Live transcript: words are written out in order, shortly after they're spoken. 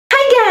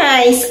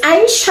guys,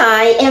 I'm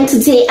Shai and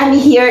today I'm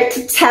here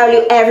to tell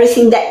you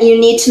everything that you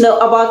need to know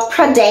about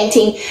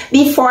ProDentim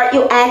before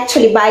you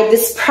actually buy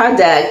this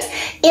product.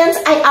 And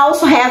I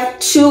also have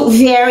two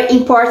very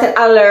important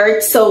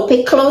alerts, so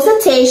pay close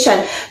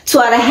attention to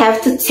what I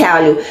have to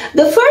tell you.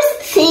 The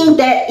first thing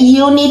that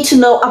you need to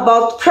know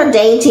about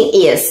ProDentim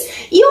is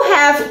you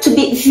have to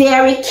be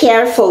very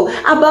careful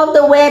about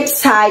the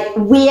website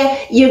where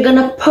you're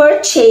gonna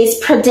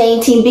purchase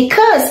ProDentim,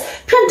 because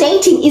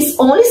ProDentim is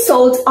only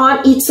sold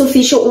on its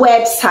official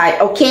website,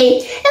 okay?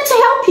 And to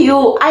help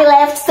you, I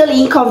left the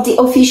link of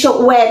the official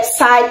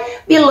website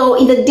below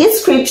in the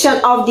description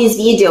of this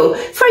video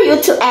for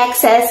you to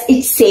access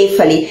it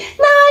safely.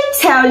 Now I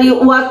tell you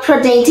what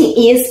ProDentim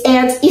is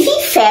and if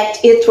in fact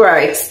it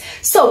works.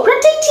 So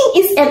ProDentim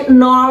is a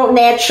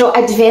natural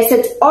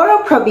advanced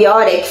oral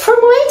probiotic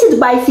formulated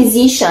by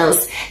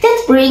physicians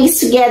that brings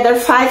together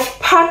 5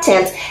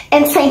 patent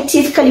and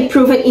scientifically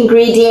proven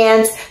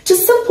ingredients to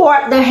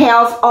support the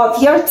health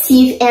of your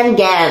teeth and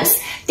gums.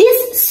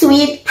 This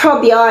sweet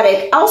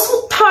probiotic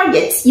also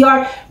targets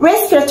your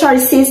respiratory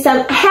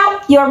system,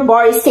 help your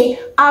body stay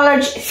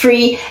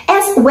allergy-free,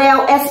 as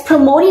well as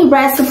promoting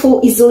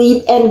restful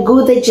sleep and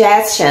good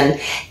digestion.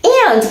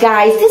 And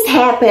guys, this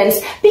happens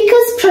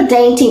because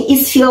ProDentim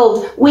is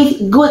filled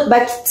with good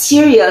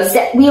bacteria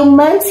that will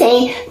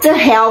maintain the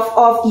health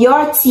of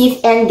your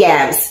teeth and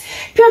gums.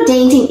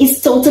 ProDentim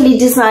is totally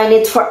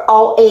designed for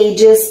all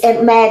ages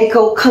and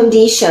medical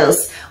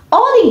conditions.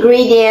 All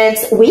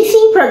ingredients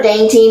within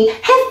ProDentim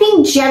have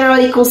been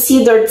generally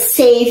considered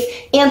safe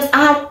and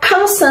are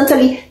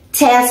constantly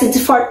tested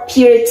for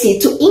purity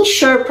to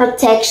ensure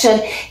protection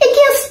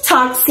against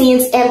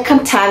toxins and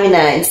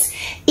contaminants.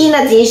 In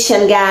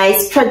addition,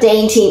 guys,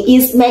 ProDentim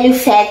is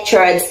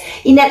manufactured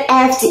in an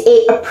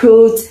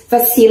FDA-approved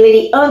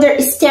facility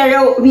under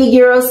sterile,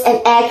 rigorous,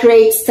 and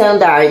accurate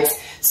standards.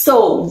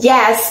 So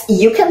yes,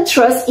 you can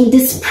trust in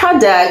this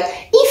product.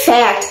 In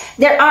fact,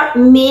 there are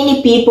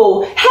many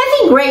people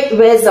having great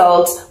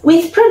results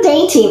with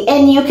ProDentim,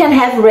 and you can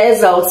have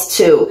results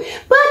too.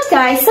 But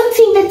guys,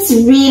 something that's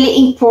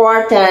really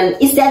important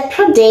is that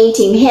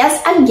ProDentim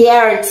has a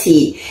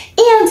guarantee,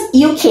 and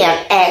you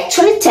can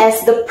actually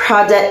test the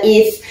product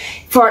if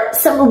for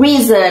some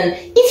reason,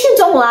 if you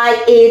don't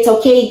like it,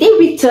 okay, they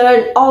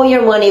return all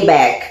your money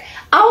back.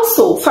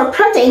 Also, for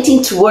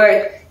ProDentim to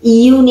work,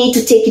 you need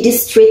to take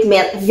this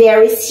treatment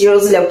very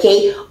seriously,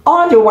 okay?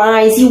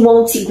 Otherwise, you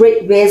won't see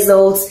great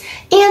results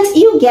and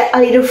you get a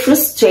little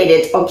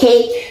frustrated,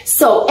 okay?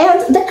 So,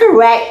 and the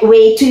correct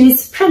way to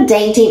use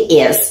ProDentim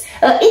is,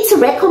 it's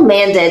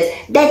recommended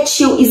that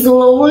you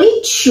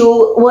slowly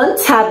chew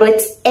 1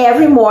 tablet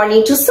every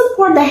morning to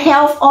support the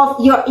health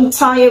of your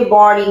entire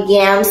body,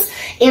 gums,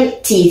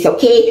 and teeth,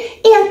 okay?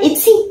 And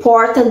it's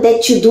important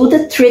that you do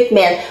the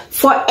treatment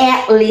for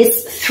at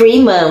least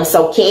 3 months,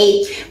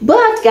 okay?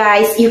 But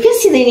guys, you can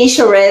see the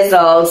initial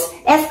results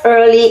as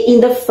early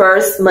in the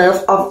first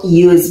month of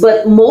use,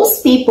 but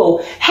most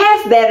people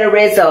have better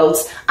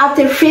results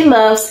after 3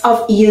 months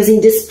of using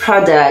this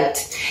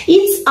product.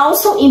 It's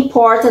also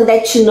important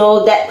that you know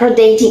that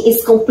ProDentim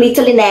is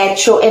completely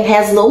natural and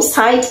has no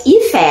side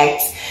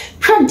effects.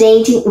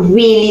 ProDentim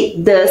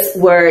really does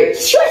work.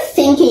 If you're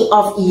thinking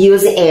of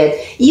using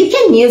it, you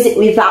can use it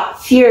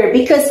without fear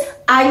because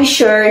I'm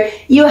sure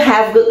you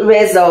have good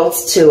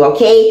results too,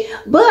 okay?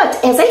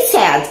 But as I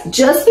said,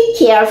 just be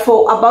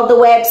careful about the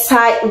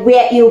website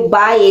where you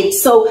buy it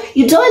so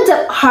you don't end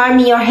up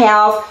harming your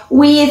health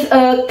with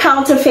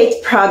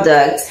counterfeit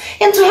products.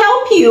 And to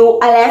help you,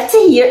 I left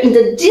here in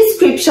the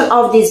description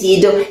of this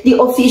video the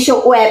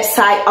official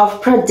website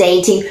of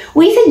ProDentim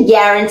with a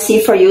guarantee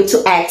for you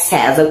to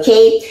access,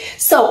 okay?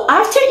 So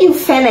after you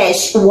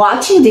finish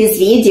watching this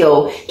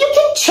video, you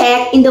can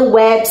check in the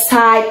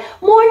website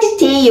more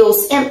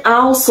details, and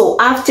also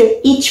after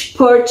each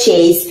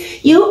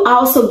purchase you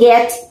also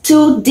get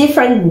 2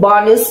 different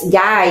bonus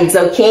guides,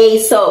 okay?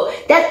 So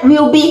that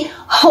will be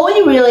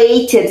wholly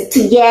related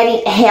to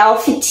getting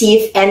healthy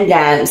teeth and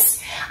gums.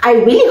 I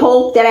really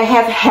hope that I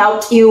have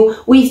helped you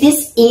with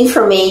this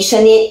information,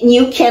 and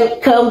you can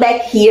come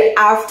back here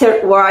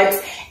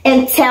afterwards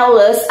and tell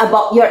us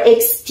about your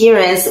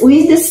experience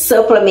with this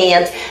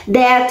supplement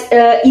that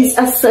is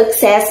a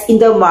success in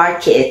the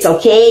market,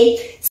 okay?